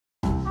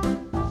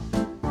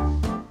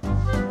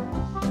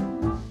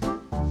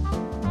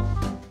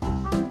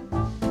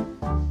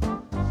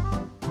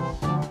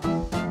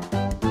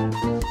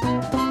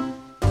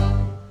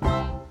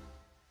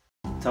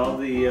Tell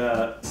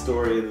the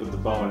story of the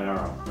bow and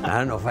arrow. I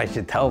don't know if I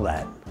should tell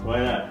that.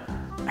 Why not?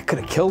 I could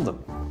have killed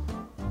him.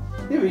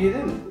 Yeah, but you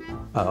didn't.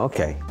 Oh,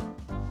 okay.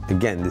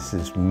 Again, this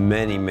is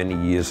many, many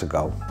years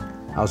ago.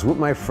 I was with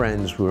my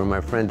friends. We were in my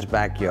friend's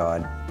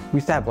backyard. We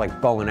used to have like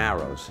bow and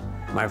arrows.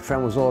 My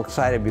friend was all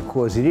excited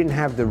because he didn't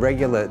have the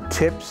regular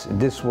tips.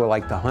 This were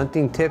like the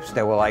hunting tips.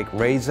 They were like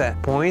razor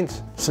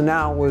points. So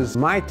now it was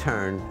my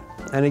turn.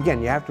 And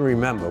again, you have to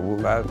remember,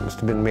 I must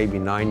have been maybe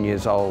 9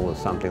 years old or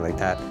something like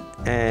that.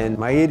 And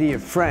my idiot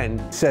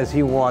friend says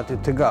he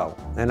wanted to go.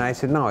 And I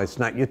said, no, it's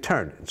not your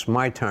turn. It's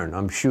my turn.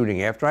 I'm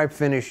shooting. After I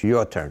finish,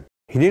 your turn.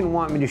 He didn't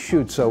want me to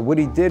shoot, so what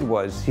he did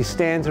was he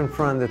stands in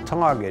front of the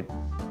target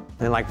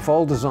and like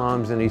folds his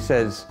arms and he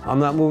says, I'm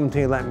not moving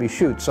until you let me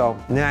shoot. So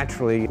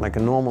naturally, like a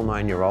normal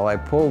 9-year-old, I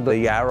pulled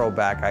the arrow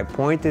back, I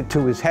pointed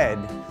to his head,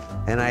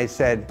 and I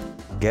said,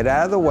 get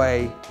out of the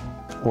way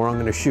or I'm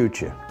gonna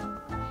shoot you.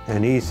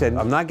 And he said,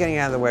 I'm not getting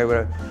out of the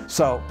way.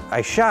 So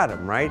I shot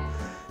him, right?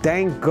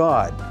 Thank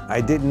God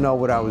I didn't know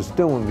what I was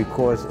doing,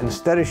 because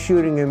instead of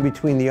shooting in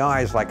between the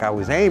eyes like I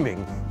was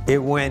aiming, it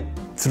went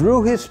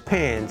through his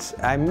pants.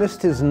 I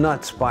missed his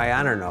nuts by,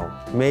 I don't know,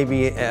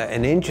 maybe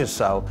an inch or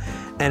so,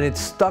 and it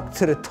stuck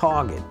to the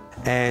target.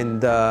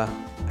 And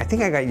I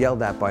think I got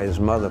yelled at by his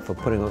mother for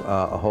putting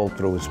a hole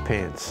through his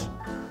pants.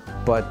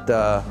 But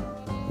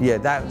yeah,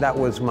 that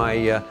was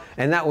my,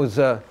 and that was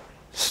a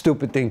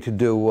stupid thing to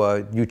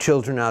do. You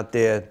children out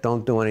there,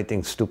 don't do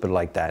anything stupid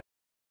like that.